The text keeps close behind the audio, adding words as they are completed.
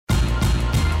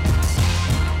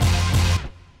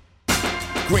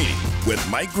Greeny with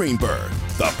Mike Greenberg,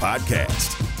 the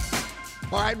podcast.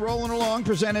 All right, rolling along,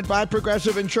 presented by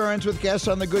Progressive Insurance with guests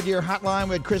on the Goodyear Hotline.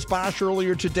 We had Chris Bosch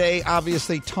earlier today.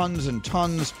 Obviously, tons and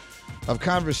tons of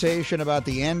conversation about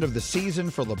the end of the season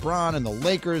for LeBron and the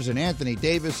Lakers and Anthony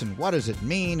Davis and what does it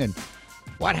mean and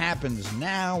what happens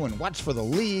now and what's for the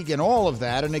league and all of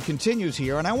that. And it continues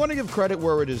here. And I want to give credit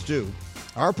where it is due.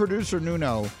 Our producer,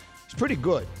 Nuno, is pretty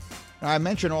good. I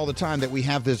mention all the time that we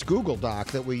have this Google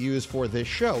Doc that we use for this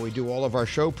show. We do all of our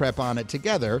show prep on it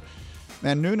together.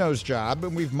 And Nuno's job,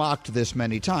 and we've mocked this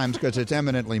many times because it's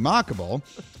eminently mockable,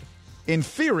 in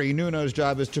theory, Nuno's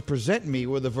job is to present me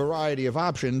with a variety of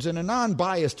options in a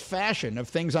non-biased fashion of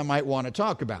things I might want to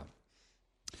talk about.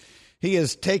 He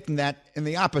has taken that in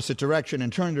the opposite direction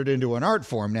and turned it into an art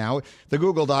form now. The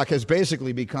Google Doc has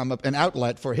basically become an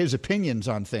outlet for his opinions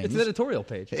on things. It's an editorial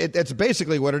page. It's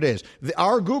basically what it is.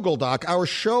 Our Google Doc, our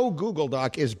show Google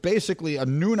Doc, is basically a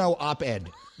Nuno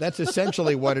op-ed. That's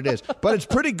essentially what it is. But it's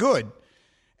pretty good.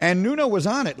 And Nuno was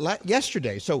on it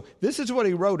yesterday. So this is what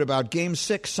he wrote about Game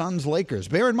 6 Suns-Lakers.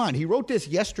 Bear in mind, he wrote this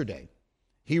yesterday.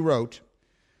 He wrote,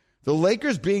 the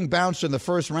Lakers being bounced in the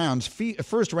first round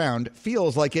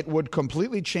feels like it would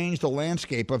completely change the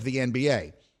landscape of the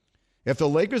NBA. If the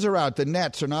Lakers are out, the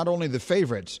Nets are not only the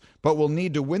favorites, but will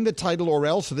need to win the title or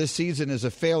else this season is a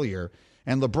failure.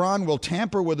 And LeBron will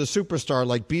tamper with a superstar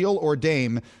like Beal or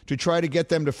Dame to try to get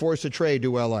them to force a trade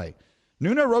to L.A.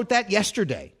 Nuno wrote that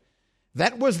yesterday.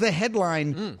 That was the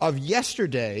headline of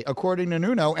yesterday, according to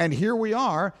Nuno, and here we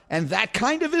are, and that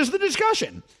kind of is the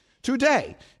discussion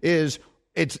today.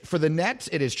 It's for the Nets,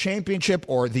 it is championship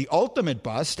or the ultimate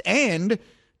bust, and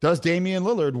does Damian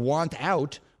Lillard want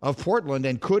out of Portland,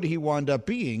 and could he wind up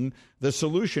being the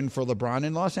solution for LeBron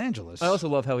in Los Angeles? I also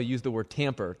love how he used the word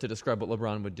tamper to describe what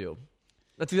LeBron would do.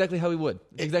 That's exactly how he would.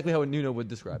 Exactly how Nuno would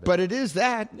describe it. But it is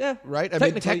that, right? I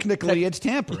mean, technically it's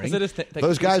tampering. Yes,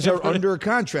 those guys are under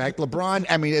contract.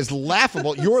 LeBron, is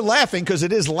laughable. You're laughing because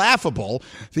it is laughable,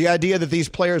 the idea that these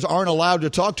players aren't allowed to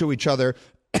talk to each other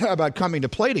about coming to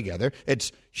play together.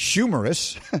 It's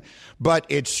humorous, but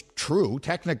it's true.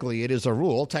 Technically, it is a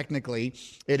rule. Technically,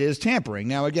 it is tampering.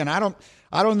 Now, again, I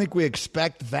don't think we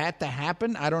expect that to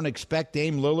happen. I don't expect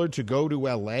Dame Lillard to go to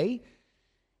L.A.,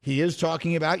 He is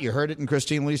talking about, you heard it in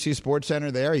Christine Lisi's Sports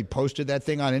Center there. He posted that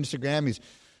thing on Instagram. He's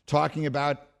talking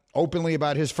openly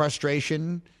about his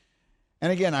frustration.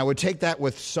 And again, I would take that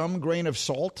with some grain of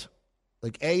salt.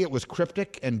 Like, A, it was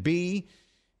cryptic, and B,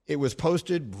 it was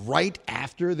posted right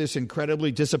after this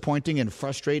incredibly disappointing and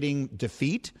frustrating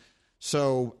defeat.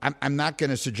 So I'm not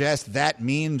going to suggest that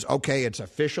means, okay, it's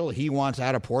official. He wants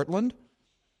out of Portland.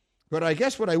 But I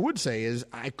guess what I would say is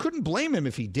I couldn't blame him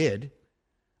if he did.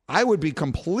 I would be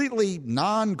completely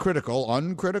non-critical,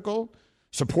 uncritical,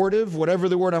 supportive, whatever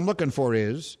the word I'm looking for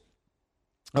is,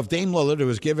 of Dame Lillard, who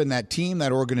has given that team,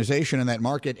 that organization, and that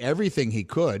market everything he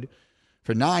could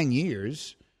for 9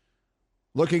 years,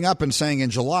 looking up and saying, in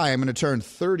July, I'm going to turn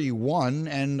 31,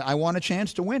 and I want a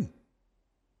chance to win.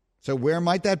 So where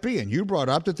might that be? And you brought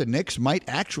up that the Knicks might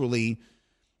actually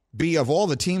be, of all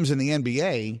the teams in the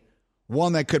NBA,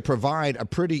 one that could provide a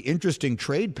pretty interesting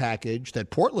trade package that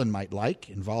Portland might like,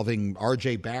 involving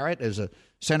R.J. Barrett as a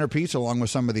centerpiece along with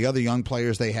some of the other young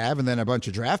players they have, and then a bunch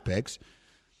of draft picks.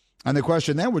 And the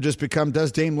question then would just become,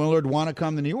 does Dame Lillard want to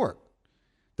come to New York?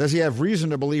 Does he have reason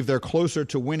to believe they're closer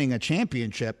to winning a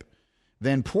championship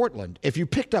than Portland? If you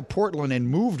picked up Portland and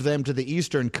moved them to the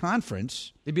Eastern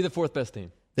Conference, they'd be the fourth best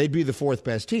team. They'd be the fourth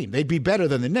best team. They'd be better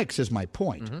than the Knicks, is my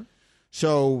point. Mm-hmm.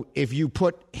 So if you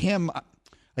put him...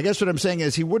 I guess what I'm saying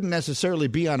is he wouldn't necessarily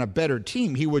be on a better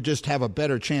team. He would just have a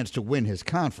better chance to win his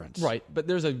conference. Right, but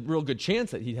there's a real good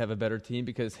chance that he'd have a better team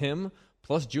because him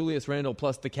plus Julius Randle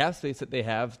plus the cap space that they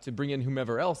have to bring in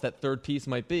whomever else that third piece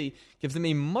might be gives them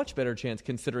a much better chance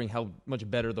considering how much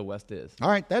better the West is. All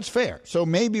right, that's fair. So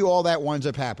maybe all that winds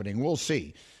up happening. We'll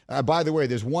see. By the way,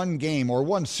 there's one game or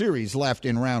one series left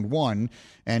in round one,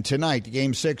 and tonight,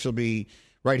 Game 6 will be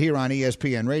right here on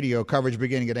ESPN Radio, coverage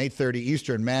beginning at 8:30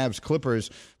 Eastern. Mavs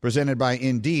Clippers, presented by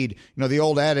Indeed. You know, the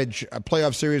old adage, a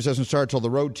playoff series doesn't start till the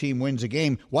road team wins a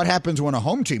game. What happens when a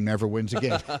home team never wins a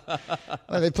game?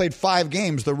 They played 5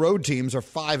 games. The road teams are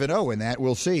 5-0 in that.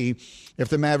 We'll see if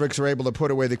the Mavericks are able to put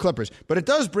away the Clippers. But it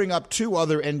does bring up 2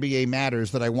 other NBA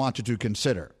matters that I wanted to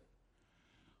consider.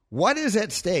 What is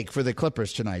at stake for the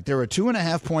Clippers tonight? They're a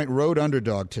 2.5-point road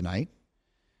underdog tonight.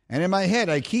 And in my head,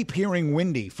 I keep hearing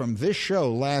Windy from this show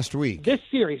last week. This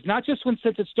series, not just since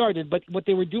it started, but what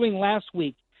they were doing last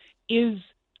week is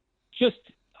just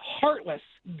heartless,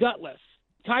 gutless.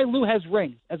 Ty Lue has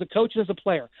rings as a coach and as a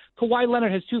player. Kawhi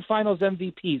Leonard has 2 finals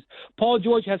MVPs. Paul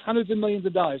George has hundreds of millions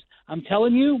of dollars. I'm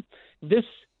telling you, this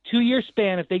 2-year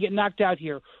span, if they get knocked out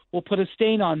here, will put a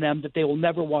stain on them that they will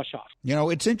never wash off. You know,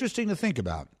 it's interesting to think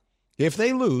about. If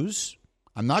they lose,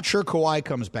 I'm not sure Kawhi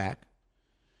comes back,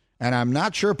 and I'm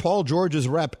not sure Paul George's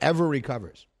rep ever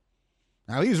recovers.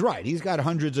 Now, he's right. He's got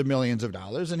hundreds of millions of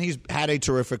dollars, and he's had a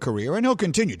terrific career, and he'll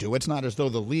continue to. It's not as though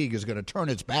the league is going to turn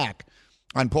its back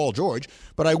on Paul George.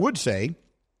 But I would say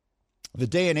the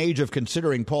day and age of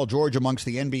considering Paul George amongst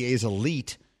the NBA's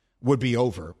elite would be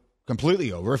over,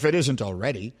 completely over, if it isn't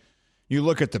already. You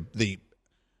look at the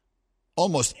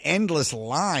almost endless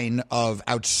line of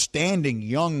outstanding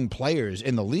young players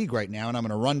in the league right now, and I'm going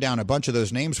to run down a bunch of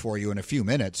those names for you in a few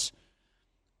minutes.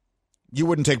 You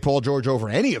wouldn't take Paul George over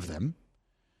any of them.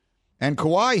 And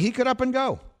Kawhi, he could up and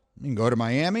go. He can go to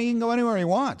Miami. He can go anywhere he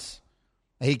wants.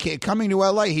 Coming to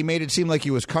L.A., he made it seem like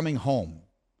he was coming home.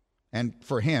 And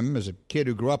for him, as a kid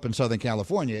who grew up in Southern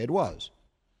California, it was.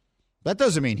 That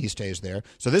doesn't mean he stays there.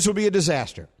 So this would be a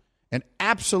disaster. An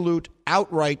absolute,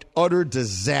 outright, utter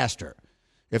disaster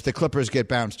if the Clippers get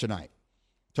bounced tonight.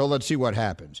 So let's see what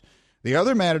happens. The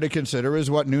other matter to consider is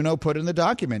what Nuno put in the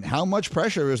document. How much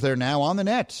pressure is there now on the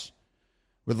Nets?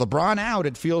 With LeBron out,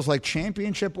 it feels like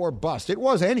championship or bust. It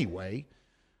was anyway.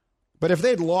 But if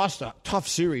they'd lost a tough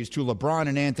series to LeBron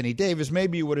and Anthony Davis,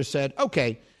 maybe you would have said,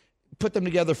 okay, put them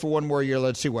together for one more year,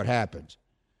 let's see what happens.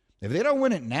 If they don't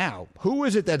win it now, who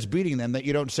is it that's beating them that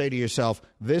you don't say to yourself,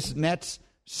 this Nets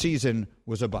season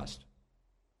was a bust?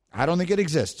 I don't think it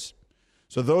exists.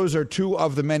 So those are two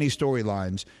of the many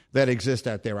storylines that exist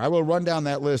out there. I will run down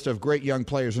that list of great young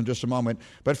players in just a moment.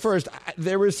 But first,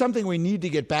 there is something we need to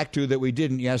get back to that we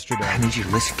didn't yesterday. I need you to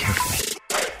listen carefully.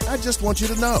 I just want you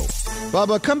to know.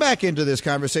 Bubba, come back into this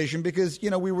conversation because,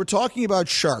 we were talking about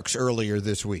sharks earlier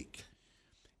this week.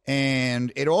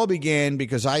 And it all began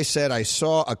because I said I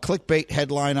saw a clickbait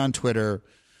headline on Twitter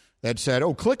that said,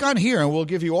 click on here and we'll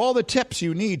give you all the tips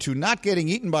you need to not getting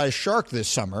eaten by a shark this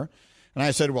summer. And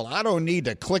I said, well, I don't need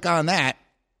to click on that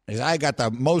because I got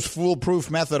the most foolproof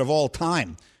method of all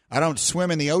time. I don't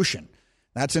swim in the ocean.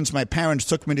 That's since my parents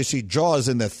took me to see Jaws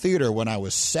in the theater when I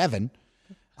was 7.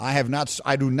 I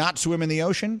do not swim in the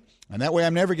ocean, and that way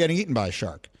I'm never getting eaten by a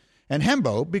shark. And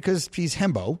Hembo, because he's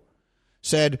Hembo,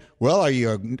 said, well, are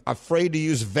you afraid to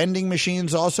use vending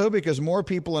machines also? Because more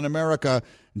people in America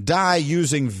die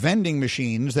using vending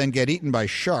machines than get eaten by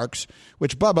sharks,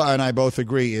 which Bubba and I both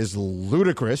agree is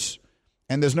ludicrous.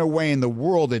 And there's no way in the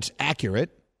world it's accurate.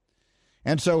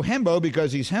 And so Hembo,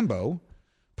 because he's Hembo,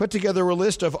 put together a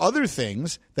list of other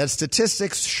things that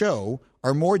statistics show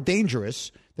are more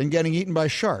dangerous than getting eaten by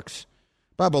sharks.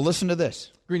 Bubba, listen to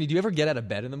this. Greeny, do you ever get out of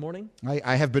bed in the morning?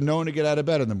 I have been known to get out of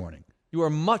bed in the morning. You are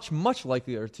much, much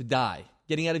likelier to die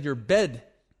getting out of your bed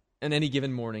on any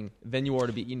given morning than you are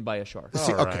to be eaten by a shark.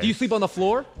 See, right. Do you sleep on the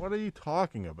floor? What are you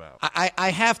talking about?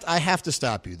 I have to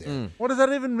stop you there. What does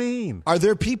that even mean? Are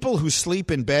there people who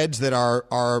sleep in beds that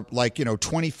are like,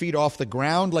 20 feet off the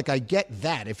ground? Like, I get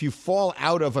that. If you fall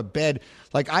out of a bed,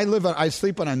 like I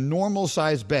sleep on a normal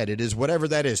sized bed. It is whatever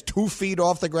that is, 2 feet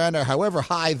off the ground or however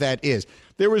high that is.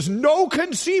 There is no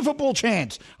conceivable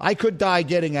chance I could die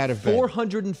getting out of bed.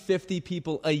 450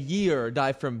 people a year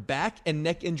die from back and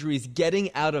neck injuries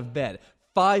getting out of bed.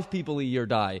 5 people a year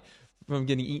die from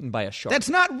getting eaten by a shark. That's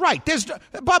not right.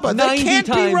 Bubba, 90 that can't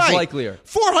be times right. likelier.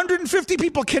 450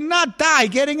 people cannot die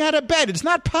getting out of bed. It's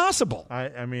not possible.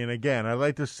 I mean, again, I'd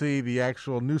like to see the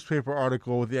actual newspaper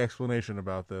article with the explanation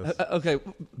about this. Okay.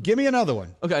 Give me another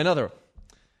one. Okay, another.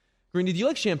 Greeny, do you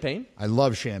like champagne? I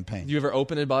love champagne. Do you ever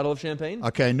open a bottle of champagne?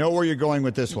 Okay, I know where you're going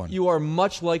with this one. You are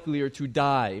much likelier to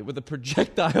die with a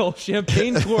projectile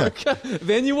champagne cork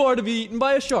than you are to be eaten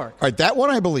by a shark. All right, that one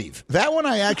I believe. That one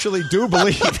I actually do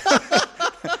believe.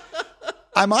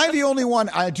 Am I the only one?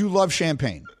 I do love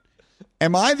champagne.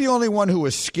 Am I the only one who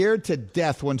is scared to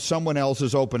death when someone else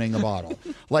is opening a bottle?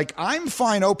 Like, I'm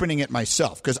fine opening it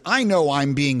myself because I know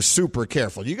I'm being super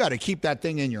careful. You got to keep that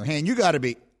thing in your hand. You got to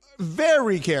be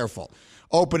very careful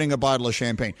opening a bottle of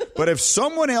champagne. But if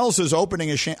someone else is opening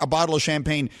a bottle of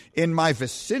champagne in my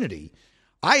vicinity,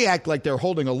 I act like they're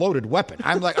holding a loaded weapon.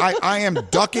 I'm like, I am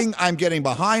ducking. I'm getting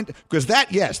behind because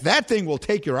that thing will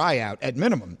take your eye out at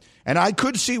minimum. And I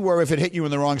could see where if it hit you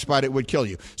in the wrong spot, it would kill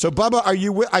you. So, Bubba,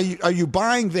 are you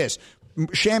buying this?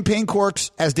 Champagne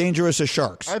corks as dangerous as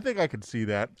sharks? I think I could see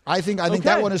that. I think Okay.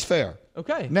 that one is fair.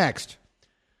 Okay. Next.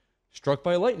 Struck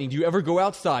by lightning. Do you ever go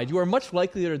outside? You are much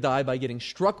likelier to die by getting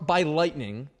struck by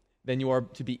lightning than you are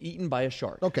to be eaten by a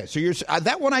shark. Okay, so you're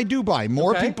that one I do buy.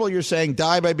 More people, you're saying,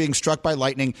 die by being struck by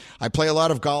lightning. I play a lot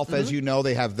of golf, as you know.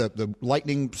 They have the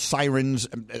lightning sirens.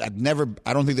 I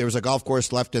don't think there was a golf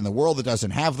course left in the world that doesn't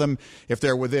have them. If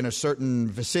they're within a certain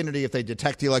vicinity, if they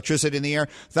detect the electricity in the air,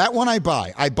 that one I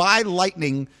buy. I buy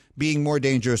lightning being more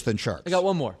dangerous than sharks. I got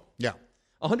one more. Yeah.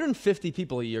 150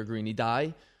 people a year, Greeny,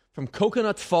 die from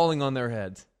coconuts falling on their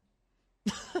heads.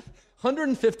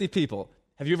 150 people.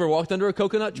 Have you ever walked under a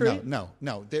coconut tree? No.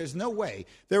 There's no way.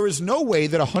 There is no way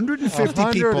that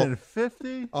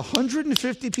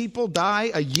 150 people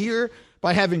die a year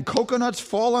by having coconuts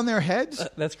fall on their heads?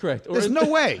 That's correct. There's no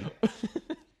way.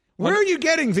 Where are you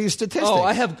getting these statistics? Oh,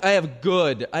 I have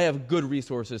good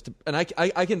resources and I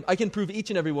can prove each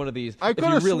and every one of these. I could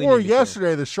have swore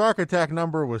yesterday the shark attack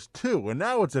number was 2, and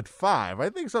now it's at 5.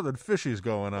 I think something fishy's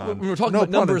going on. When we're talking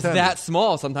about numbers that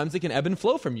small, sometimes they can ebb and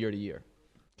flow from year to year.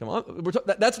 Come on,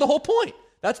 that's the whole point.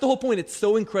 That's the whole point. It's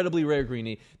so incredibly rare,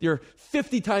 Greeny. You're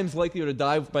 50 times likelier to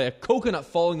die by a coconut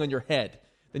falling on your head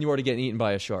than you are to get eaten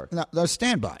by a shark. Now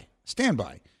stand by.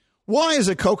 Why is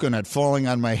a coconut falling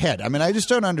on my head? I mean, I just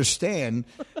don't understand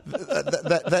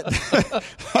that.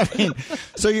 I mean,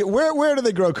 so where do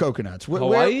they grow coconuts?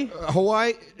 Hawaii?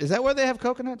 Hawaii? Is that where they have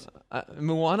coconuts?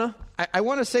 Moana? I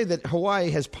want to say that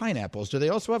Hawaii has pineapples. Do they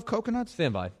also have coconuts?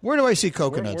 Stand by. Where do I see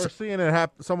coconuts? We're seeing it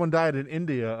happen. Someone died in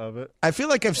India of it. I feel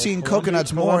like I've seen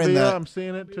coconuts more in the. I'm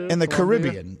seeing it too. In the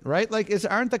Caribbean, right? Like,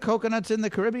 aren't the coconuts in the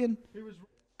Caribbean?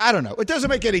 I don't know. It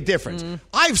doesn't make any difference.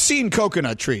 I've seen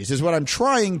coconut trees, is what I'm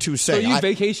trying to say. So you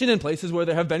vacation in places where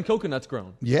there have been coconuts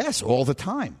grown? Yes, all the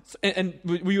time. And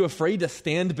were you afraid to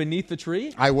stand beneath the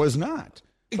tree? I was not.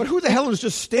 But who the hell is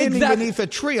just standing beneath a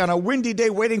tree on a windy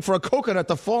day waiting for a coconut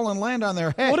to fall and land on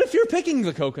their head? What if you're picking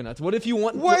the coconuts? What if you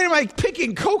want... Why am I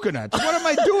picking coconuts? What am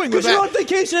I doing with that? Because you're on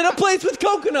vacation in a place with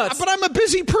coconuts. But I'm a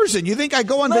busy person. You think I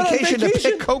go on vacation to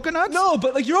pick coconuts? No,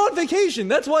 but you're on vacation.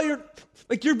 That's why you're...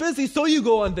 you're busy, so you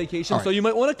go on vacation, so you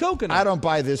might want a coconut. I don't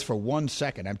buy this for 1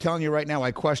 second. I'm telling you right now,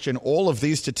 I question all of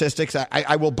these statistics.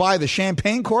 I will buy the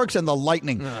champagne corks and the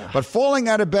lightning. But falling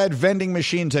out of bed, vending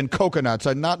machines, and coconuts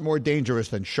are not more dangerous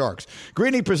than sharks.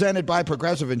 Greeny presented by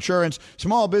Progressive Insurance.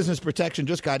 Small business protection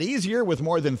just got easier with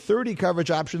more than 30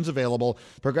 coverage options available.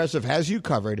 Progressive has you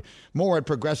covered. More at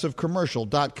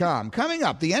progressivecommercial.com. Coming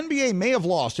up, the NBA may have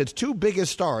lost its 2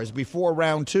 biggest stars before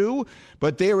round 2,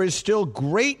 but there is still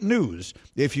great news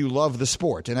if you love the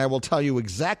sport, and I will tell you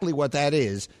exactly what that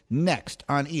is next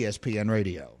on ESPN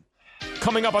Radio.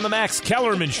 Coming up on the Max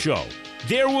Kellerman Show,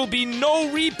 there will be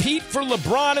no repeat for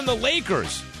LeBron and the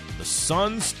Lakers. The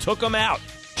Suns took them out.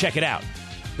 Check it out.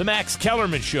 The Max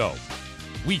Kellerman Show,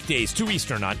 weekdays 2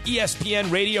 Eastern on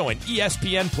ESPN Radio and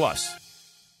ESPN Plus.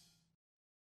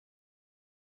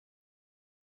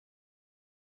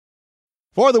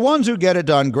 For the ones who get it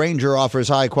done, Grainger offers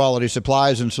high-quality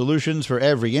supplies and solutions for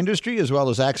every industry, as well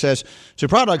as access to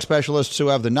product specialists who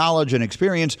have the knowledge and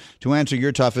experience to answer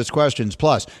your toughest questions.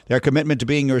 Plus, their commitment to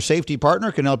being your safety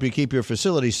partner can help you keep your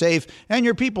facility safe and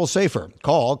your people safer.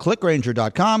 Call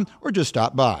clickgrainger.com or just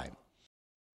stop by.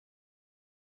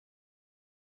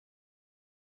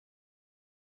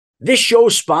 This show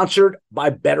is sponsored by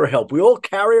BetterHelp. We all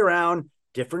carry around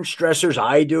different stressors.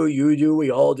 I do, you do,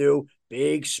 we all do.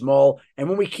 Big, small, and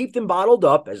when we keep them bottled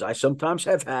up, as I sometimes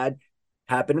have had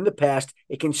happen in the past,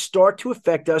 it can start to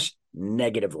affect us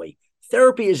negatively.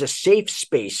 Therapy is a safe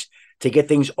space to get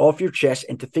things off your chest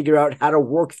and to figure out how to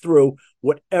work through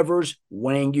whatever's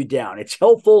weighing you down. It's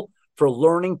helpful for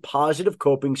learning positive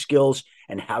coping skills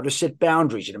and how to set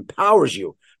boundaries. It empowers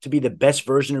you to be the best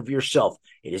version of yourself.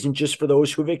 It isn't just for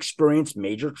those who've experienced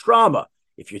major trauma.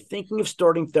 If you're thinking of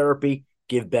starting therapy,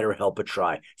 give BetterHelp a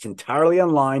try. It's entirely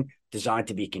online, designed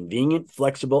to be convenient,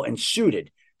 flexible, and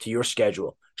suited to your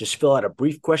schedule. Just fill out a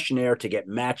brief questionnaire to get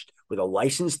matched with a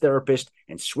licensed therapist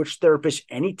and switch therapists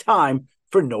anytime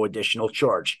for no additional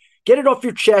charge. Get it off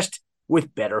your chest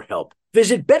with BetterHelp.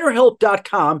 Visit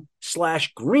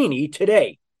BetterHelp.com/Greeny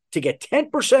today to get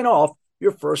 10% off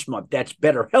your first month. That's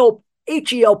BetterHelp,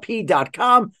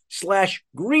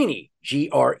 HELP.com/Greeny,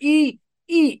 GREENY.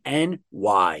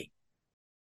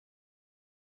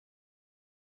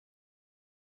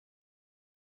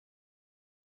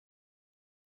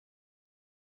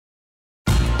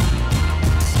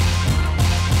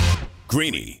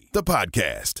 Greeny, the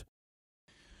podcast.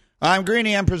 I'm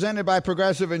Greeny. I'm presented by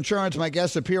Progressive Insurance. My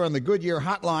guests appear on the Goodyear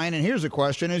Hotline. And here's a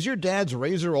question. Is your dad's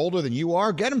razor older than you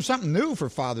are? Get him something new for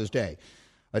Father's Day.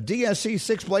 A DSC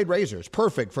 6-blade razor is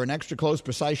perfect for an extra close,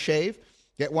 precise shave.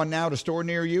 Get one now to store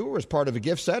near you or as part of a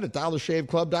gift set at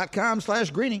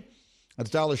dollarshaveclub.com/Greeny. That's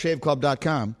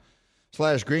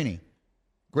dollarshaveclub.com/Greeny.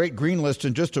 Great green list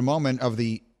in just a moment of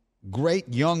the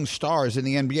great young stars in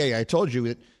the NBA. I told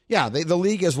you that, the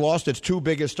league has lost its two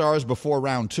biggest stars before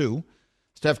round 2.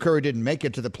 Steph Curry didn't make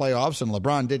it to the playoffs, and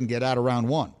LeBron didn't get out of round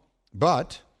 1.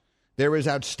 But there is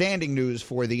outstanding news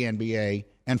for the NBA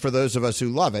and for those of us who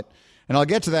love it. And I'll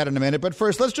get to that in a minute. But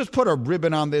first, let's just put a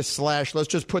ribbon on this / let's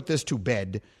just put this to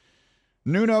bed.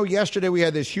 Nuno, yesterday we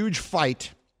had this huge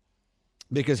fight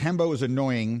because Hembo was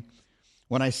annoying.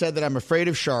 When I said that I'm afraid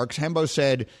of sharks, Hembo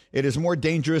said it is more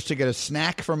dangerous to get a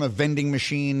snack from a vending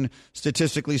machine,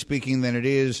 statistically speaking, than it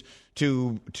is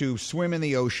to swim in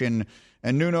the ocean.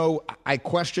 And Nuno, I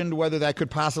questioned whether that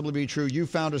could possibly be true. You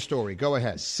found a story. Go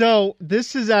ahead. So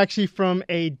this is actually from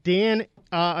a Dare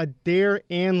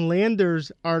Ann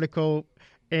Landers article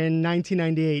in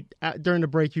 1998. During the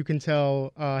break, you can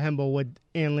tell Hembo what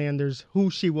Ann Landers,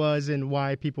 who she was and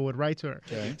why people would write to her.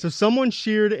 Okay. So someone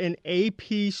shared an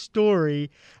AP story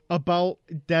about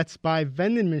deaths by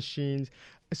vending machines.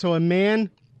 So a man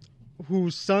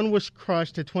whose son was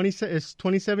crushed, his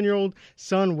 27-year-old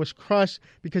son was crushed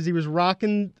because he was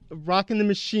rocking the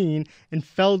machine and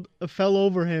fell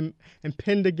over him and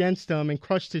pinned against him and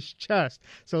crushed his chest.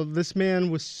 So this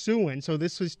man was suing. So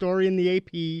this was a story in the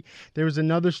AP. There was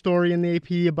another story in the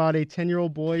AP about a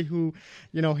 10-year-old boy who,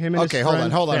 him and his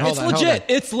friend. Hold on.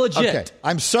 It's legit. Okay.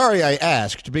 I'm sorry I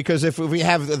asked, because if we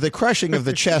have the crushing of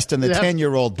the chest and the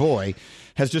 10-year-old boy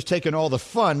has just taken all the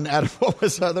fun out of what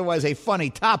was otherwise a funny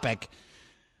topic.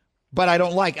 But I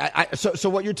don't like so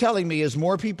what you're telling me is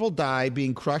more people die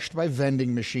being crushed by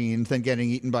vending machines than getting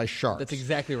eaten by sharks. That's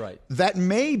exactly right. That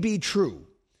may be true.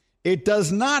 It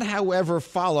does not, however,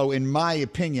 follow, in my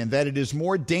opinion, that it is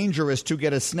more dangerous to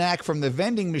get a snack from the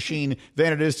vending machine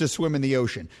than it is to swim in the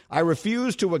ocean. I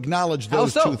refuse to acknowledge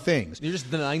those two things. You're just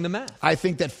denying the math. I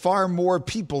think that far more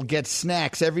people get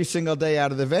snacks every single day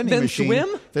out of the vending machine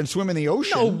than swim in the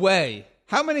ocean. No way.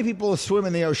 How many people swim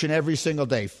in the ocean every single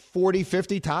day? 40,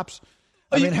 50 tops?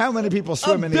 I mean, how many people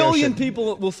swim in the ocean? A billion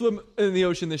people will swim in the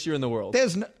ocean this year in the world.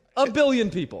 There's a billion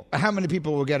people. How many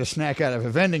people will get a snack out of a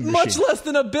vending machine? Much less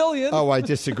than a billion. Oh, I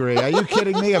disagree. Are you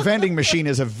kidding me? A vending machine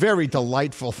is a very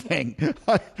delightful thing.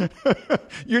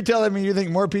 You're telling me you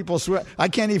think more people swim? I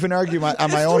can't even argue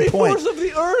on my own point. It's 3/4 of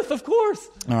the earth, of course.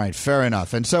 All right, fair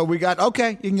enough. And so we got,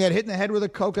 okay, you can get hit in the head with a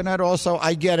coconut also.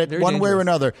 I get it, Very one dangerous. way or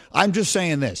another. I'm just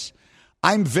saying this.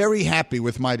 I'm very happy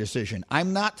with my decision.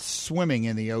 I'm not swimming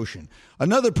in the ocean.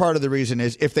 Another part of the reason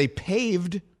is if they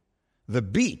paved the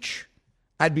beach,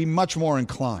 I'd be much more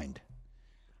inclined.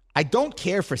 I don't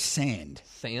care for sand.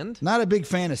 Sand? Not a big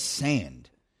fan of sand.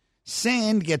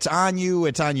 Sand gets on you.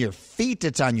 It's on your feet.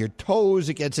 It's on your toes.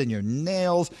 It gets in your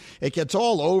nails. It gets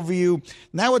all over you.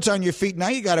 Now it's on your feet. Now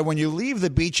you got to, when you leave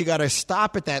the beach, you got to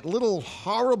stop at that little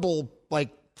horrible,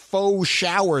 faux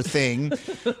shower thing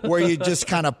where you just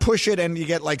kind of push it and you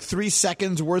get 3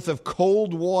 seconds worth of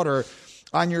cold water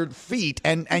on your feet,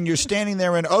 and you're standing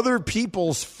there in other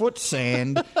people's foot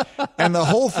sand, and the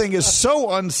whole thing is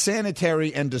so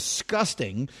unsanitary and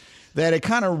disgusting that it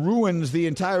kind of ruins the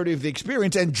entirety of the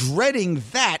experience, and dreading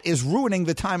that is ruining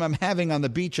the time I'm having on the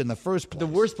beach in the first place. The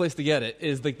worst place to get it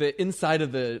is the inside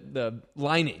of the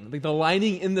lining, the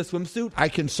lining in the swimsuit. I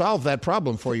can solve that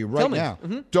problem for you right now.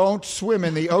 Mm-hmm. Don't swim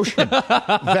in the ocean.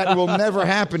 That will never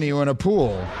happen to you in a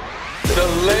pool. The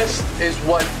list is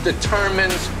what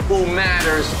determines who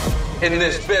matters in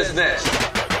this business.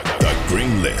 The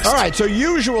Green List. All right, so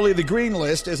usually the Green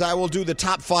List is I will do the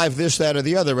top 5 this, that, or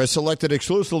the other as selected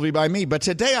exclusively by me. But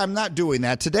today I'm not doing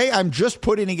that. Today I'm just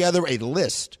putting together a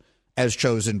list as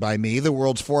chosen by me, the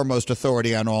world's foremost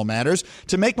authority on all matters,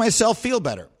 to make myself feel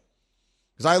better.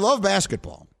 Because I love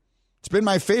basketball. It's been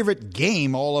my favorite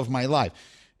game all of my life.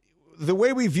 The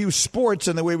way we view sports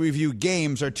and the way we view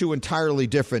games are two entirely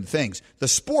different things. The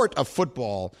sport of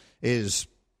football is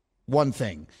one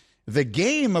thing. The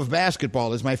game of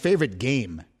basketball is my favorite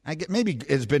game. Maybe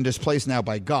it's been displaced now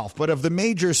by golf, but of the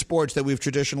major sports that we've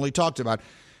traditionally talked about,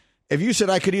 if you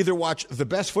said I could either watch the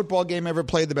best football game ever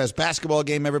played, the best basketball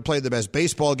game ever played, the best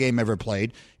baseball game ever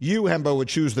played, you, Hembo, would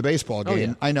choose the baseball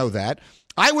game. Oh, yeah. I know that.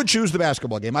 I would choose the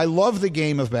basketball game. I love the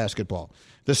game of basketball.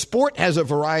 The sport has a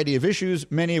variety of issues,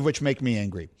 many of which make me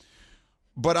angry.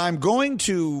 But I'm going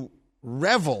to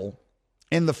revel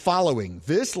in the following.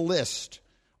 This list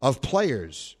of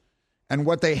players, and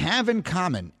what they have in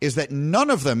common is that none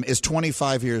of them is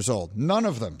 25 years old. None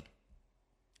of them.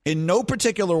 In no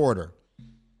particular order.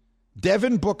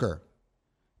 Devin Booker,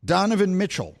 Donovan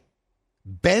Mitchell,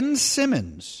 Ben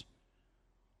Simmons.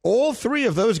 All 3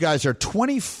 of those guys are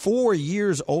 24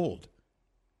 years old.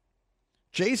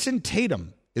 Jason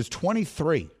Tatum is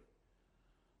 23.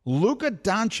 Luka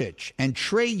Doncic and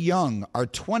Trae Young are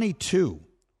 22.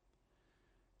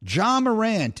 Ja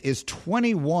Morant is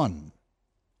 21.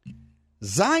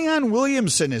 Zion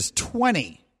Williamson is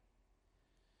 20.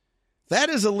 That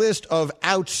is a list of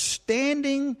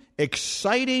outstanding,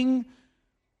 exciting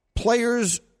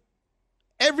players,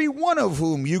 every one of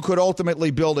whom you could ultimately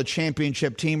build a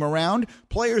championship team around,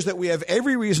 players that we have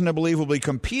every reason to believe will be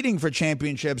competing for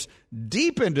championships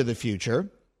deep into the future,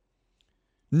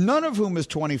 none of whom is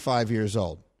 25 years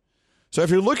old. So if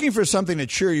you're looking for something to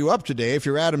cheer you up today, if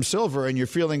you're Adam Silver and you're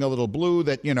feeling a little blue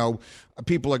that,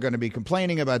 people are going to be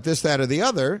complaining about this, that, or the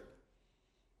other,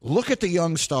 look at the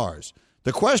young stars.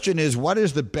 The question is, what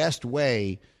is the best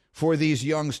way for these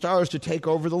young stars to take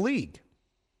over the league?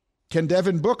 Can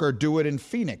Devin Booker do it in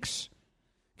Phoenix?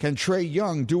 Can Trae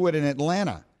Young do it in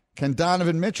Atlanta? Can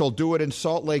Donovan Mitchell do it in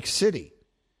Salt Lake City?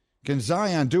 Can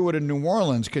Zion do it in New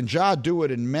Orleans? Can Ja do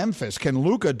it in Memphis? Can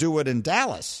Luka do it in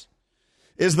Dallas?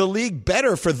 Is the league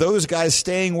better for those guys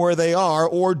staying where they are,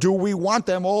 or do we want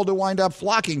them all to wind up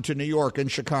flocking to New York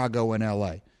and Chicago and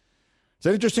L.A.? It's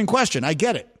an interesting question. I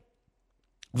get it.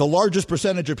 The largest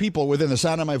percentage of people within the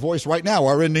sound of my voice right now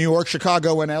are in New York,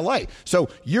 Chicago, and L.A. So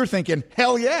you're thinking,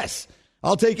 hell yes,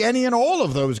 I'll take any and all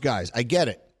of those guys. I get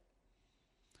it.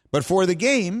 But for the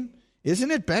game,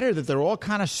 isn't it better that they're all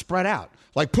kind of spread out?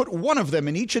 Like put one of them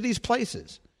in each of these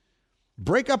places.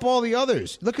 Break up all the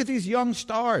others. Look at these young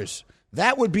stars.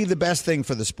 That would be the best thing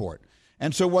for the sport.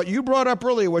 And so what you brought up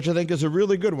earlier, which I think is a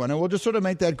really good one, and we'll just sort of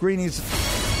make that Greenie's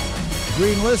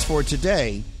green list for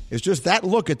today, is just that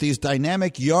look at these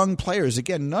dynamic young players.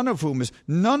 Again, none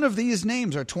of these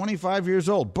names are 25 years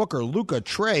old. Booker, Luka,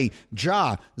 Trae,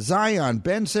 Ja, Zion,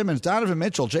 Ben Simmons, Donovan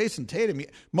Mitchell, Jason Tatum.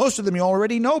 Most of them you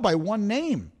already know by one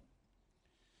name.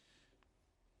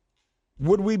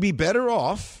 Would we be better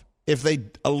off if they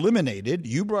eliminated,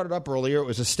 you brought it up earlier, it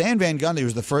was a Stan Van Gundy,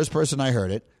 was the first person I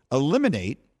heard it,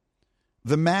 eliminate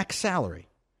the max salary.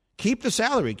 Keep the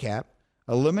salary cap,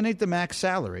 eliminate the max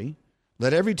salary,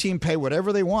 let every team pay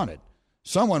whatever they wanted.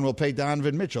 Someone will pay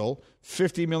Donovan Mitchell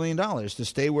 $50 million to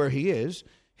stay where he is.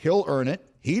 He'll earn it.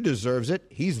 He deserves it.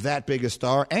 He's that big a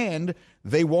star, and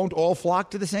they won't all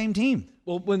flock to the same team.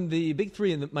 Well, when the Big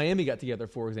Three in Miami got together,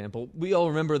 for example, we all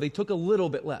remember they took a little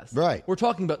bit less. Right. We're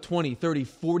talking about $20, $30,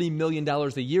 $40 million a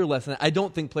year less, and I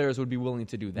don't think players would be willing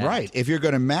to do that. Right. If you're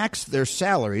going to max their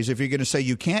salaries, if you're going to say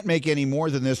you can't make any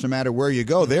more than this no matter where you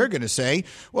go, they're going to say,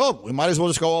 well, we might as well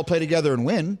just go all play together and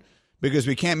win because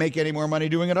we can't make any more money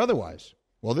doing it otherwise.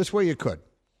 Well, this way you could.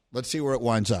 Let's see where it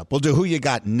winds up. We'll do Who You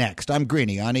Got next. I'm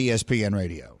Greeny on ESPN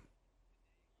Radio.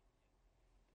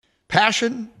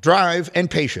 Passion, drive, and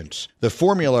patience. The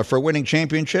formula for winning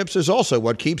championships is also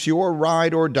what keeps your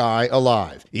ride or die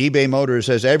alive. eBay Motors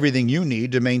has everything you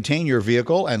need to maintain your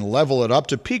vehicle and level it up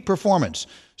to peak performance.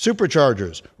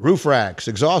 Superchargers, roof racks,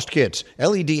 exhaust kits,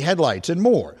 LED headlights, and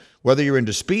more. Whether you're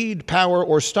into speed, power,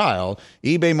 or style,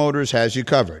 eBay Motors has you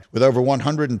covered. With over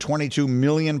 122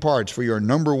 million parts for your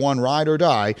number one ride or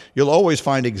die, you'll always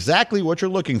find exactly what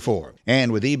you're looking for.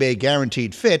 And with eBay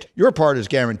Guaranteed Fit, your part is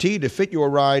guaranteed to fit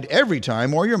your ride every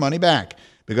time or your money back.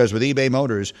 Because with eBay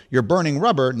Motors, you're burning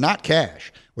rubber, not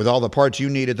cash. With all the parts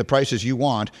you need at the prices you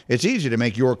want, it's easy to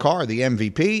make your car the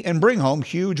MVP and bring home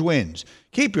huge wins.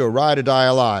 Keep your ride or die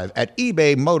alive at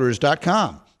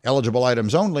ebaymotors.com. Eligible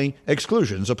items only.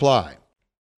 Exclusions apply.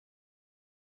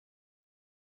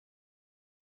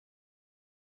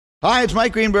 Hi, it's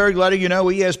Mike Greenberg letting you know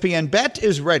ESPN Bet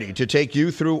is ready to take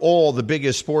you through all the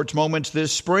biggest sports moments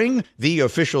this spring. The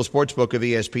official sportsbook of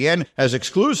ESPN has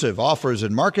exclusive offers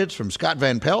and markets from Scott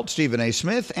Van Pelt, Stephen A.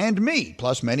 Smith, and me,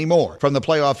 plus many more. From the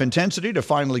playoff intensity to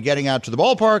finally getting out to the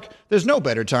ballpark, there's no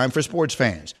better time for sports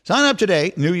fans. Sign up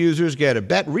today. New users get a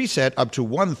bet reset up to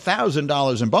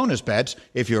 $1,000 in bonus bets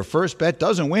if your first bet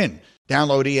doesn't win.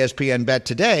 Download ESPN Bet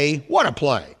today. What a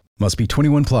play. Must be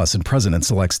 21 plus and present in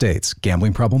select states.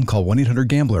 Gambling problem? Call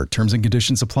 1-800-GAMBLER. Terms and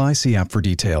conditions apply. See app for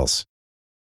details.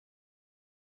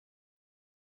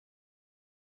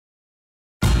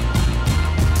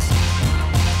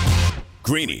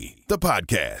 Greeny, the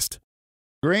podcast.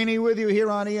 Greeny with you here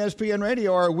on ESPN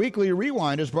Radio. Our weekly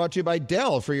rewind is brought to you by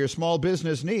Dell. For your small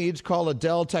business needs, call a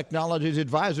Dell Technologies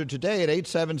advisor today at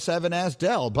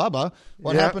 877-ASK-DELL. Bubba,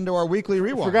 what happened to our weekly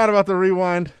rewind? Forgot about the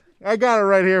rewind. I got it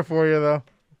right here for you, though.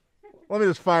 Let me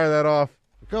just fire that off.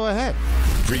 Go ahead.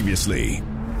 Previously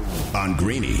on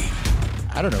Greeny.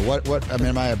 I don't know. What? I mean,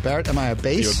 am I a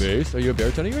bass? Are you a bass? Are you a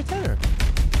baritone or are you a tenor?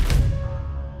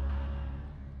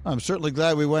 I'm certainly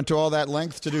glad we went to all that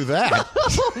length to do that.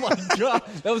 Oh, my God.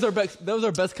 That was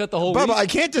our best cut the whole week. Bubba, I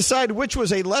can't decide which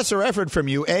was a lesser effort from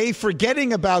you. A,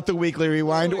 forgetting about the weekly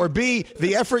rewind, or B,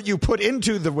 the effort you put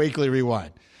into the weekly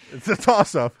rewind. It's a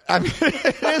toss-up. I mean,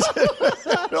 it is.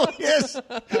 It really is.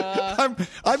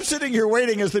 I'm sitting here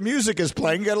waiting as the music is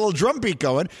playing, got a little drum beat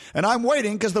going, and I'm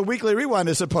waiting because the Weekly Rewind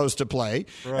is supposed to play.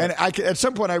 Right. And at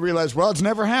some point I realized, well, it's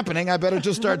never happening. I better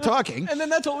just start talking. And then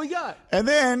that's what we got. And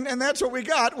that's what we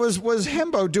got was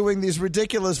Hembo doing these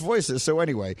ridiculous voices. So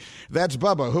anyway, that's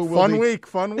Bubba, who will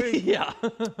Fun week. Yeah.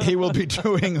 He will be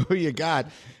doing Who You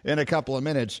Got in a couple of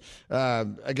minutes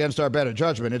against our better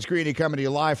judgment. It's Greeny coming to you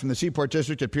live from the Seaport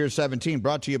District at Pier 17,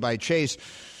 brought to you by Chase.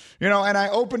 You know, and I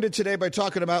opened it today by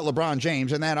talking about LeBron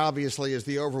James, and that obviously is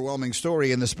the overwhelming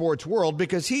story in the sports world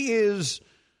because he is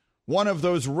one of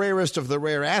those rarest of the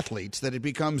rare athletes that it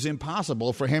becomes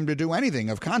impossible for him to do anything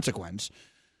of consequence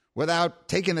without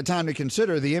taking the time to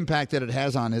consider the impact that it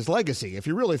has on his legacy. If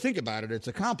you really think about it, it's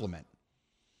a compliment.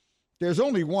 There's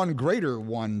only one greater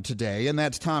one today, and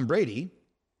that's Tom Brady.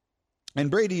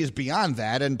 And Brady is beyond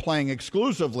that and playing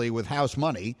exclusively with house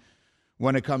money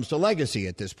when it comes to legacy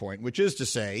at this point, which is to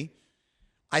say,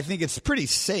 I think it's pretty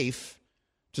safe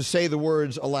to say the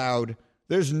words aloud.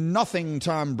 There's nothing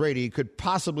Tom Brady could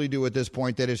possibly do at this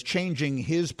point that is changing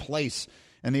his place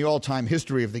in the all-time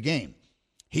history of the game.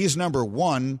 He's number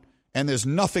one, and there's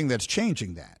nothing that's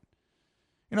changing that.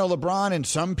 You know, LeBron, in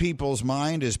some people's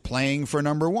mind, is playing for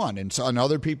number one. In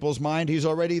other people's mind, he's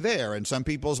already there. In some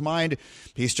people's mind,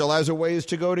 he still has a ways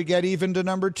to go to get even to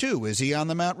number two. Is he on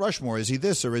the Mount Rushmore? Is he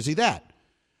this or is he that?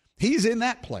 He's in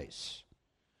that place.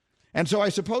 And so I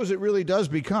suppose it really does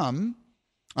become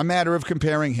a matter of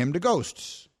comparing him to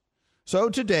ghosts. So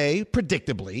today,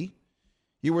 predictably,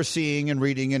 you were seeing and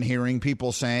reading and hearing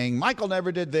people saying, Michael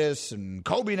never did this, and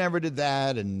Kobe never did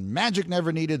that, and Magic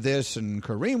never needed this, and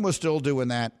Kareem was still doing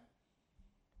that.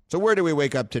 So where do we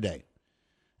wake up today?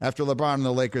 After LeBron and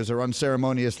the Lakers are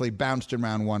unceremoniously bounced in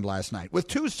round one last night. With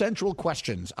two central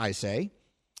questions, I say.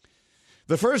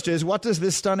 The first is, what does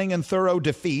this stunning and thorough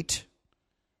defeat,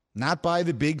 not by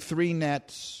the big three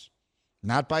Nets,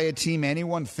 not by a team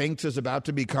anyone thinks is about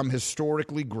to become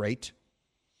historically great,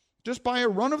 just by a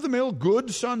run-of-the-mill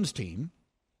good Suns team,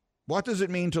 what does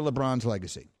it mean to LeBron's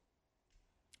legacy?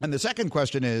 And the second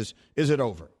question is it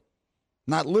over?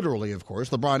 Not literally, of course.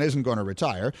 LeBron isn't going to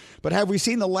retire. But have we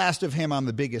seen the last of him on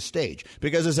the biggest stage?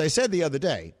 Because as I said the other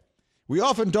day, we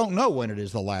often don't know when it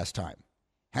is the last time.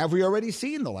 Have we already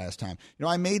seen the last time? You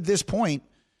know, I made this point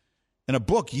in a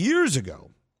book years ago.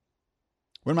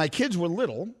 When my kids were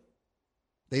little,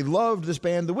 they loved this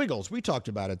band, The Wiggles. We talked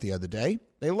about it the other day.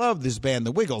 They loved this band,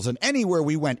 The Wiggles. And anywhere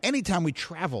we went, anytime we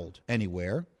traveled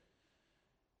anywhere,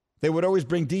 they would always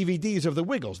bring DVDs of The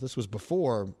Wiggles. This was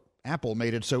before Apple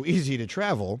made it so easy to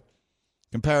travel,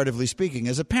 comparatively speaking.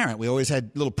 As a parent, we always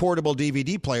had little portable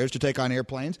DVD players to take on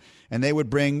airplanes, and they would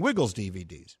bring Wiggles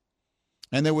DVDs.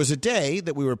 And there was a day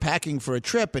that we were packing for a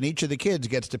trip, and each of the kids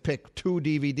gets to pick 2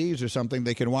 DVDs or something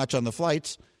they can watch on the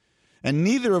flights, and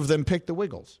neither of them picked The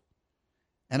Wiggles.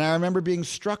 And I remember being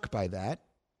struck by that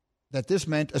this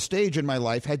meant a stage in my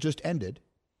life had just ended.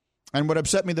 And what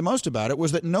upset me the most about it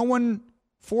was that no one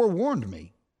forewarned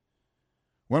me.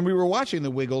 When we were watching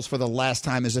The Wiggles for the last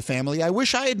time as a family, I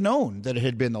wish I had known that it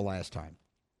had been the last time,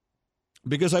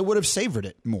 because I would have savored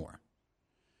it more.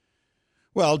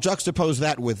 Well, juxtapose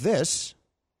that with this.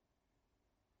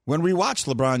 When we watched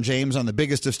LeBron James on the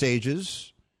biggest of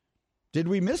stages, did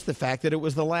we miss the fact that it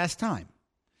was the last time?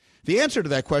 The answer to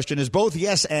that question is both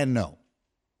yes and no.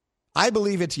 I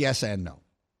believe it's yes and no.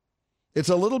 It's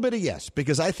a little bit of yes,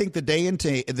 because I think the day and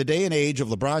age of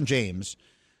LeBron James,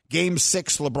 Game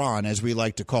 6 LeBron, as we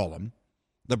like to call him,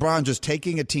 LeBron just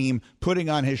taking a team, putting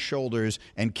on his shoulders,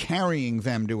 and carrying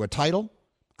them to a title,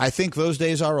 I think those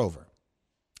days are over.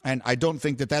 And I don't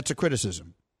think that that's a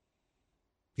criticism.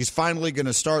 He's finally going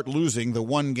to start losing the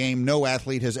one game no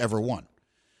athlete has ever won,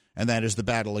 and that is the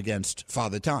battle against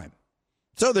Father Time.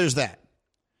 So there's that.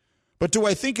 But do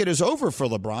I think it is over for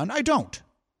LeBron? I don't.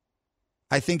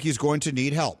 I think he's going to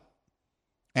need help.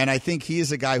 And I think he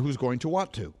is a guy who's going to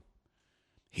want to.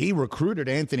 He recruited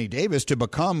Anthony Davis to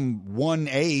become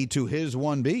 1A to his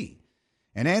 1B.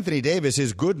 And Anthony Davis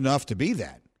is good enough to be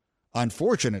that.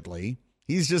 Unfortunately,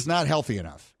 he's just not healthy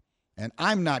enough. And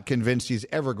I'm not convinced he's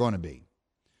ever going to be.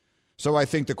 So I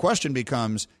think the question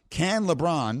becomes, can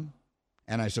LeBron,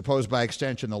 and I suppose by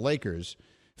extension the Lakers,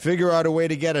 figure out a way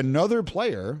to get another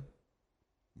player,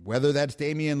 whether that's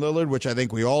Damian Lillard, which I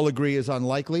think we all agree is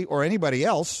unlikely, or anybody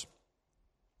else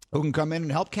who can come in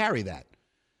and help carry that?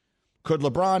 Could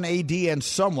LeBron, AD, and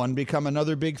someone become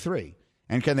another big three?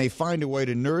 And can they find a way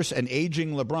to nurse an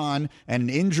aging LeBron and an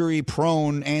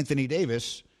injury-prone Anthony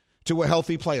Davis to a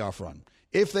healthy playoff run?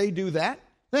 If they do that,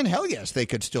 then hell yes, they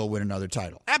could still win another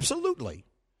title. Absolutely.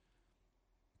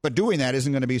 But doing that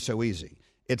isn't going to be so easy.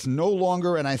 It's no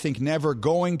longer, and I think never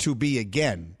going to be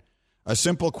again, a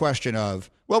simple question of,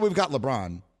 well, we've got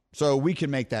LeBron, so we can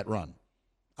make that run.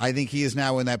 I think he is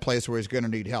now in that place where he's going to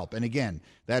need help. And again,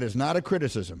 that is not a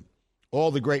criticism.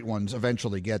 All the great ones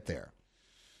eventually get there.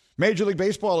 Major League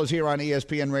Baseball is here on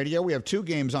ESPN Radio. We have 2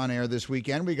 games on air this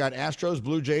weekend. We got Astros,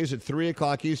 Blue Jays at 3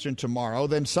 o'clock Eastern tomorrow.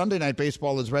 Then Sunday Night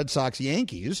Baseball is Red Sox,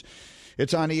 Yankees.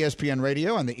 It's on ESPN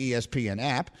Radio and the ESPN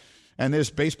app. And this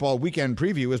baseball weekend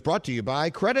preview is brought to you by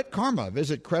Credit Karma.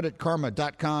 Visit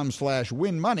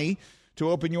creditkarma.com/winmoney to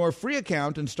open your free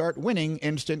account and start winning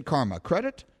instant karma.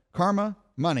 Credit Karma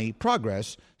Money.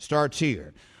 Progress starts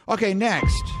here. Okay,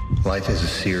 next. Life is a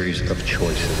series of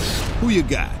choices. Who you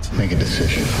got? Make a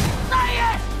decision. Say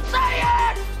it! Say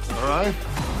it! All right,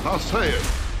 I'll say it.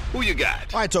 Who you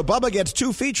got? All right, so Bubba gets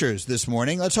 2 features this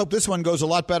morning. Let's hope this one goes a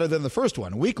lot better than the first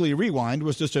one. Weekly Rewind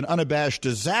was just an unabashed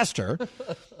disaster.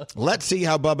 Let's see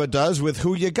how Bubba does with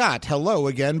Who You Got. Hello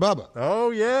again, Bubba. Oh,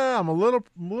 yeah. I'm a little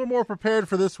more prepared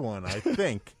for this one, I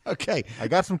think. Okay. I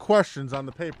got some questions on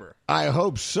the paper. I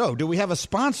hope so. Do we have a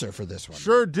sponsor for this one?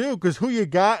 Sure do, because Who You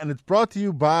Got, and it's brought to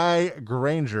you by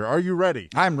Granger. Are you ready?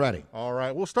 I'm ready. All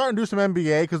right. We'll start and do some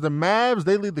NBA, because the Mavs,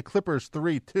 they lead the Clippers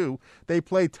 3-2. They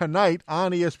play tonight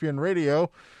on ESPN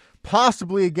Radio,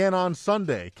 possibly again on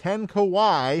Sunday. Can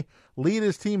Kawhi lead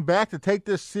his team back to take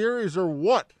this series, or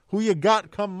what? Who you got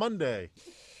come Monday?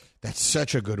 That's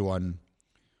such a good one.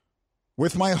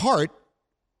 With my heart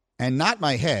and not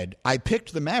my head, I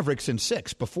picked the Mavericks in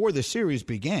 6 before the series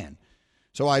began.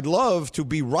 So I'd love to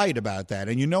be right about that.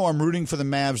 And you know I'm rooting for the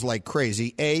Mavs like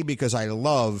crazy, A, because I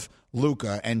love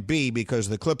Luka, and B, because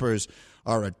the Clippers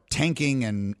are a tanking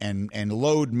and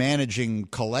load managing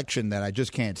collection that I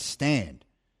just can't stand.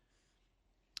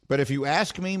 But if you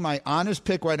ask me my honest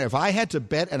pick right now, if I had to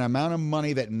bet an amount of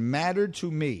money that mattered to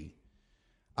me,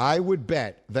 I would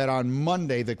bet that on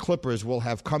Monday the Clippers will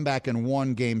have come back and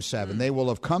won Game 7. They will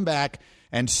have come back,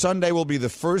 and Sunday will be the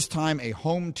first time a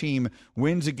home team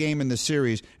wins a game in the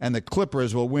series, and the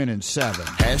Clippers will win in 7.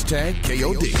 Hashtag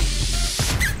KOD.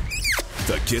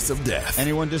 The kiss of death.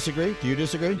 Anyone disagree? Do you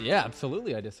disagree? Yeah,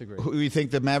 absolutely I disagree. Who, you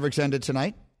think the Mavericks ended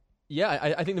tonight?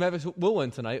 Yeah, I think the Mavericks will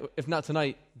win tonight. If not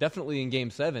tonight, definitely in Game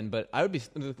 7. But I would be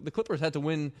the Clippers had to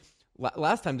win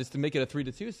last time just to make it a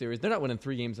 3-2 series. They're not winning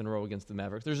 3 games in a row against the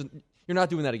Mavericks. You're not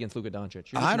doing that against Luka Doncic.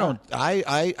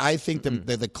 I think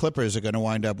the Clippers are going to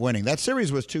wind up winning. That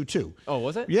series was 2-2. Oh,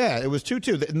 was it? Yeah, it was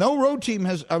 2-2. No home team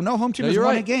has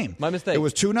won a game. My mistake. It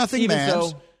was 2-0 Even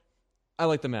Mavs. so, I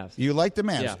like the Mavs. You like the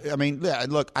Mavs? Yeah. I mean,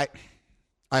 look, I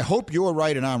hope you're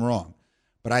right and I'm wrong.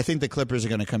 But I think the Clippers are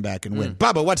going to come back and win.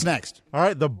 Bubba, what's next? All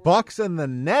right, the Bucks and the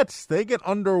Nets, they get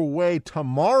underway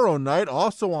tomorrow night,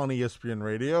 also on ESPN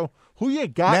Radio. Who you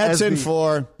got Nets as in the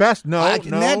 4. Best? No,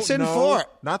 Nets in 4.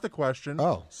 Not the question.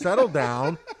 Oh. Settle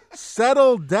down.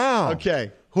 Settle down.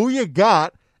 Okay. Who you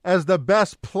got as the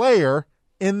best player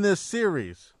in this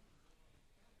series?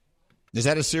 Is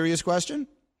that a serious question?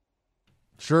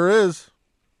 Sure is.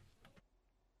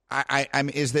 I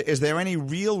mean, is there any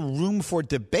real room for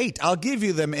debate? I'll give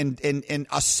you them in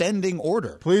ascending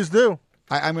order. Please do.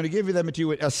 I'm going to give you them to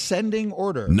you in ascending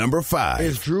order. Number 5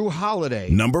 is Drew Holiday.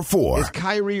 Number 4 is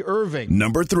Kyrie Irving.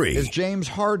 Number 3 is James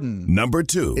Harden. Number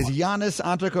 2 is Giannis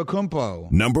Antetokounmpo.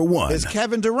 Number 1 is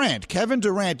Kevin Durant. Kevin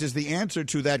Durant is the answer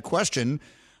to that question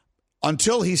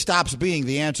until he stops being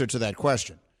the answer to that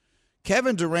question.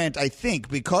 Kevin Durant, I think,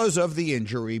 because of the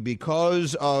injury,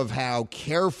 because of how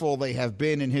careful they have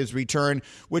been in his return,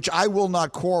 which I will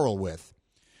not quarrel with,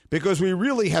 because we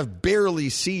really have barely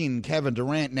seen Kevin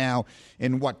Durant now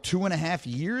in, 2.5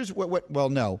 years?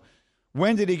 Well, no.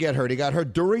 When did he get hurt? He got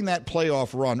hurt during that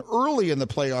playoff run, early in the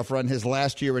playoff run, his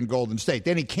last year in Golden State.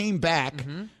 Then he came back,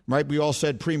 right? We all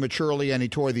said prematurely, and he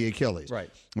tore the Achilles.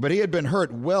 Right. But he had been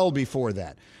hurt well before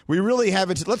that. We really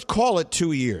haven't, let's call it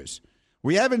 2 years.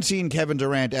 We haven't seen Kevin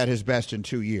Durant at his best in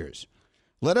 2 years.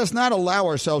 Let us not allow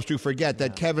ourselves to forget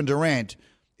that Kevin Durant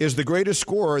is the greatest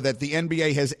scorer that the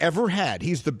NBA has ever had.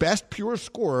 He's the best pure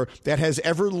scorer that has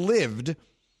ever lived,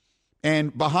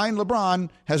 and behind LeBron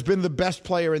has been the best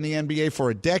player in the NBA for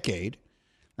a decade.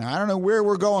 Now, I don't know where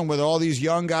we're going with all these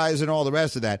young guys and all the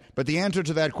rest of that, but the answer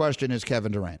to that question is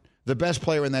Kevin Durant. The best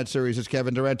player in that series is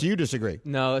Kevin Durant. Do you disagree?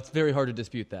 No, it's very hard to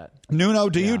dispute that. Nuno,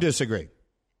 do you disagree?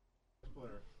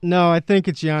 No, I think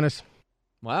it's Giannis.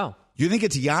 Wow. You think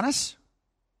it's Giannis?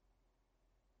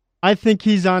 I think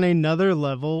he's on another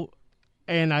level,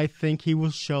 and I think he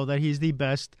will show that he's the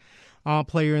best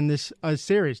player in this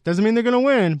series. Doesn't mean they're going to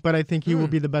win, but I think he will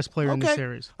be the best player in the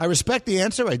series. I respect the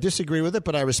answer. I disagree with it,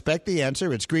 but I respect the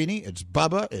answer. It's Greeny, it's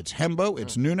Bubba, it's Hembo,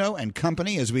 it's Nuno and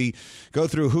company as we go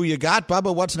through who you got.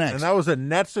 Bubba, what's next? And that was a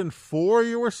Nets in 4,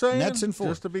 you were saying? Nets in 4.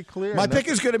 Just to be clear. My pick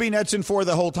is going to be Nets in 4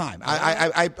 the whole time.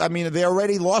 I mean, they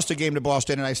already lost a game to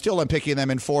Boston, and I still am picking them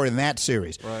in 4 in that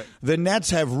series. Right. The Nets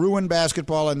have ruined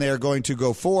basketball, and they're going to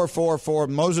go 4-4-4,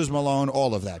 Moses Malone,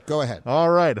 all of that. Go ahead. All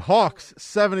right. Hawks,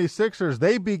 76ers.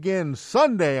 They begin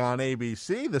Sunday on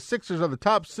ABC. The Sixers are the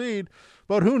top seed,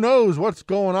 but who knows what's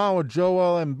going on with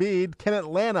Joel Embiid. Can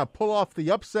Atlanta pull off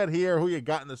the upset here? Who you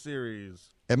got in the series?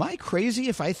 Am I crazy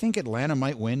if I think Atlanta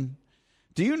might win?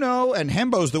 Do you know, and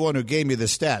Hembo's the one who gave me the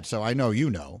stat, so I know you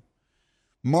know,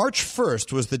 March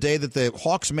 1st was the day that the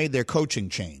Hawks made their coaching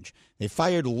change. They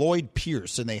fired Lloyd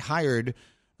Pierce, and they hired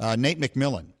Nate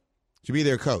McMillan to be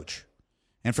their coach.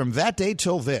 And from that day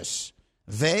till this,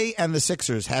 they and the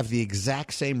Sixers have the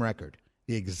exact same record.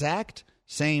 The exact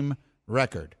same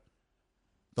record.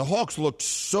 The Hawks looked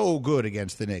so good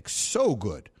against the Knicks. So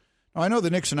good. Now, I know the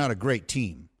Knicks are not a great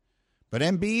team. But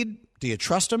Embiid, do you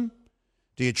trust him?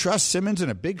 Do you trust Simmons in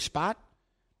a big spot?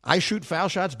 I shoot foul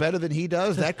shots better than he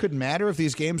does. That could matter if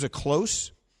these games are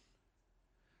close.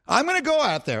 I'm going to go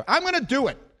out there. I'm going to do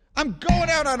it. I'm going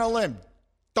out on a limb.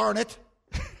 Darn it.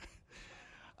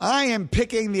 I am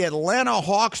picking the Atlanta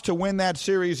Hawks to win that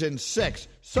series in 6.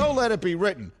 So let it be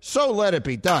written. So let it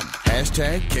be done.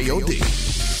 Hashtag KOD.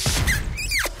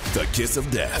 The kiss of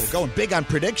death. We're going big on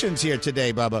predictions here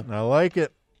today, Bubba. I like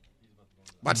it.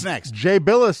 What's next? Jay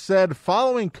Billis said,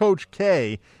 following Coach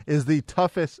K is the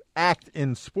toughest act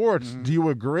in sports. Mm-hmm. Do you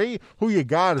agree? Who you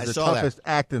got is the toughest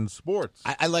act in sports?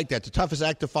 I like that. The toughest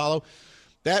act to follow.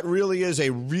 That really is a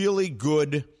really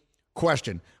good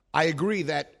question. I agree.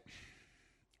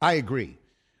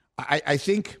 I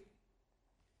think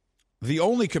the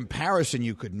only comparison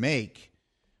you could make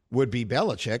would be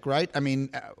Belichick, right? I mean,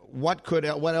 what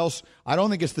else? I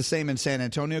don't think it's the same in San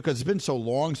Antonio because it's been so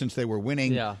long since they were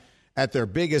winning at their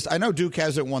biggest. I know Duke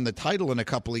hasn't won the title in a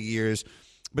couple of years,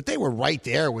 but they were right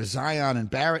there with Zion and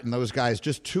Barrett and those guys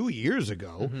just 2 years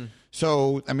ago. Mm-hmm.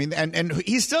 So, I mean, and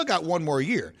he's still got one more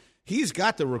year. He's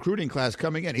got the recruiting class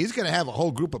coming in. He's going to have a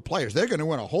whole group of players. They're going to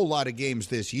win a whole lot of games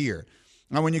this year.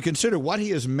 Now, when you consider what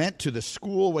he has meant to the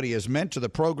school, what he has meant to the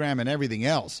program and everything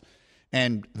else,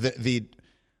 and the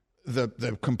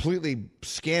completely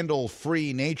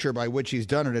scandal-free nature by which he's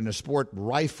done it in a sport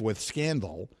rife with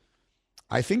scandal,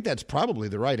 I think that's probably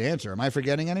the right answer. Am I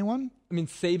forgetting anyone? I mean,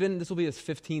 Saban, this will be his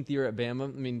 15th year at Bama.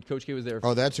 I mean, Coach K was there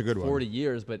for that's a good 40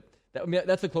 years, but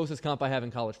that's the closest comp I have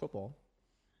in college football.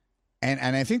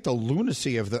 And I think the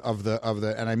lunacy of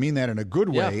the and I mean that in a good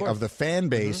way, of the fan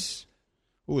base. Mm-hmm.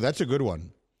 Ooh, that's a good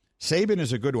one. Saban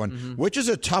is a good one. Mm-hmm. Which is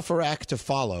a tougher act to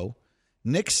follow?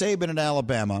 Nick Saban at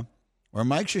Alabama or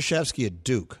Mike Krzyzewski at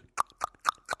Duke?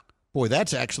 Boy,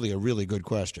 that's actually a really good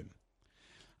question.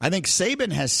 I think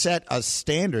Saban has set a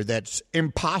standard that's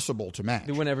impossible to match.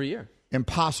 They win every year.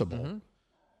 Impossible. Mm-hmm.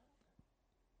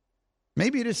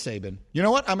 Maybe it is Saban. You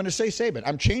know what? I'm going to say Saban.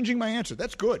 I'm changing my answer.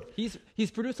 That's good. He's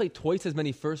produced like twice as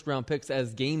many first-round picks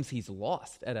as games he's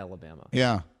lost at Alabama.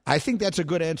 Yeah. I think that's a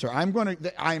good answer.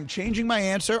 I'm changing my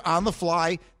answer on the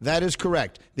fly. That is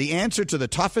correct. The answer to the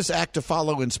toughest act to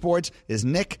follow in sports is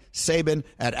Nick Saban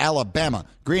at Alabama.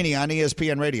 Greeny on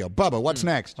ESPN Radio. Bubba, what's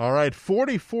next? All right.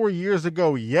 44 years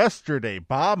ago yesterday,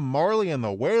 Bob Marley and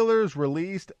the Wailers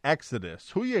released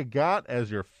Exodus. Who you got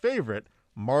as your favorite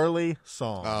Marley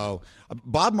song? Oh,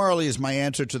 Bob Marley is my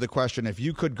answer to the question. If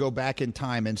you could go back in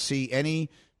time and see any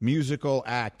musical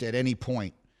act at any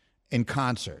point in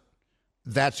concert,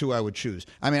 that's who I would choose.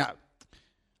 I mean,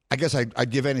 I guess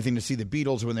I'd give anything to see the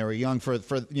Beatles when they were young for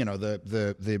you know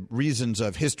the reasons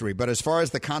of history. But as far as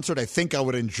the concert, I think I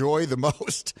would enjoy the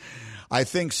most. I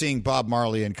think seeing Bob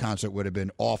Marley in concert would have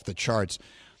been off the charts.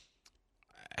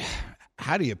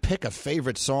 How do you pick a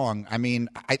favorite song? I mean,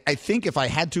 I think if I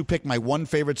had to pick my one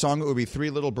favorite song, it would be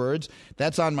Three Little Birds.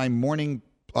 That's on my morning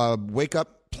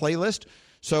wake-up playlist.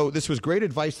 So this was great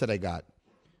advice that I got.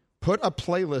 Put a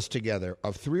playlist together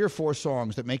of 3 or 4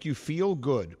 songs that make you feel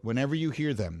good whenever you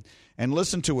hear them and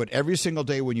listen to it every single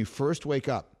day when you first wake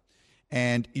up.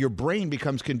 And your brain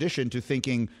becomes conditioned to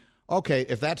thinking, okay,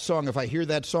 if I hear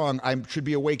that song, I should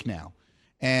be awake now.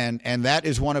 And that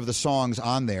is one of the songs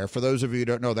on there. For those of you who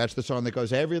don't know, that's the song that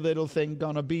goes, every little thing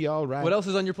gonna be all right. What else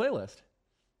is on your playlist?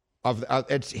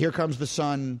 It's Here Comes the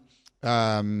Sun,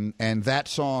 and that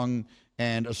song,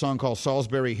 and a song called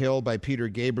Salisbury Hill by Peter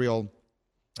Gabriel,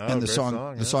 and the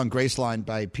song Graceline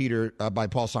by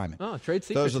Paul Simon. Oh, trade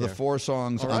secrets. Those are the 4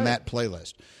 songs on that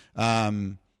playlist.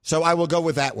 So I will go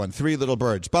with that one, Three Little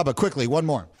Birds. Bubba, quickly, one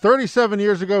more. 37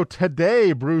 years ago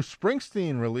today, Bruce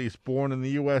Springsteen released Born in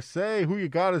the USA. Who you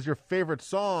got as your favorite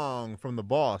song from The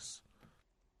Boss?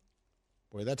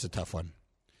 Boy, that's a tough one.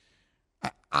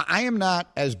 I am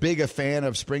not as big a fan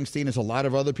of Springsteen as a lot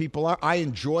of other people are. I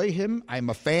enjoy him. I'm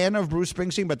a fan of Bruce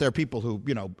Springsteen, but there are people who,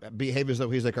 behave as though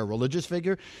he's like a religious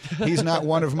figure. He's not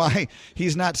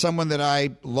he's not someone that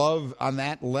I love on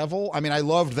that level. I mean, I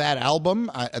loved that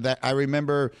album. I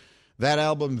remember that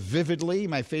album vividly.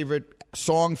 My favorite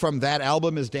song from that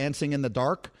album is Dancing in the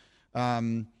Dark.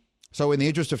 So in the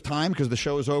interest of time, because the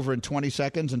show is over in 20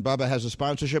 seconds and Bubba has a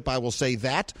sponsorship, I will say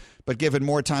that. But given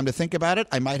more time to think about it,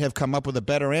 I might have come up with a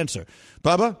better answer.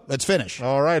 Bubba, let's finish.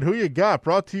 All right, who you got?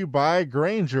 Brought to you by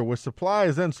Grainger. With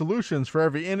supplies and solutions for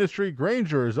every industry,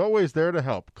 Grainger is always there to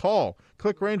help. Call,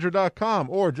 clickgrainger.com,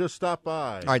 or just stop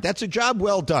by. All right, that's a job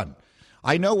well done.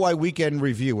 I know why Weekend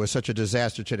Review was such a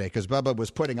disaster today, because Bubba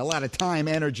was putting a lot of time,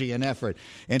 energy, and effort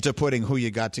into putting Who You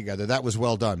Got together. That was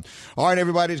well done. All right,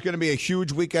 everybody, it's going to be a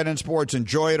huge weekend in sports.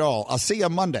 Enjoy it all. I'll see you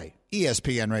Monday,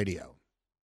 ESPN Radio.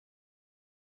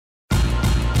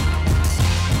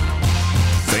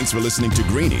 Thanks for listening to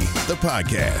Greeny, the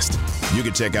podcast. You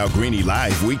can check out Greeny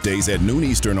live weekdays at noon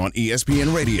Eastern on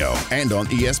ESPN Radio and on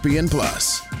ESPN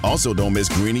Plus. Also, don't miss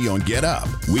Greeny on Get Up,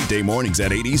 weekday mornings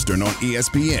at 8 Eastern on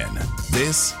ESPN.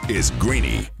 This is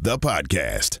Greeny, the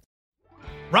podcast.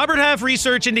 Robert Half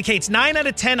research indicates 9 out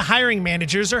of 10 hiring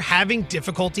managers are having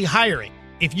difficulty hiring.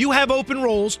 If you have open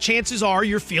roles, chances are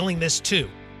you're feeling this too.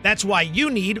 That's why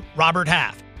you need Robert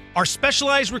Half. Our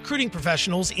specialized recruiting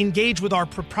professionals engage with our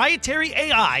proprietary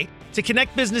AI to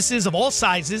connect businesses of all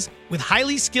sizes with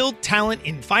highly skilled talent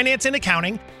in finance and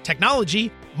accounting,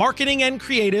 technology, marketing and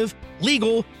creative,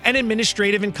 legal, and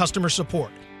administrative and customer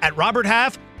support. At Robert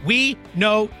Half, we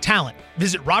know talent.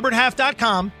 Visit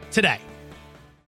roberthalf.com today.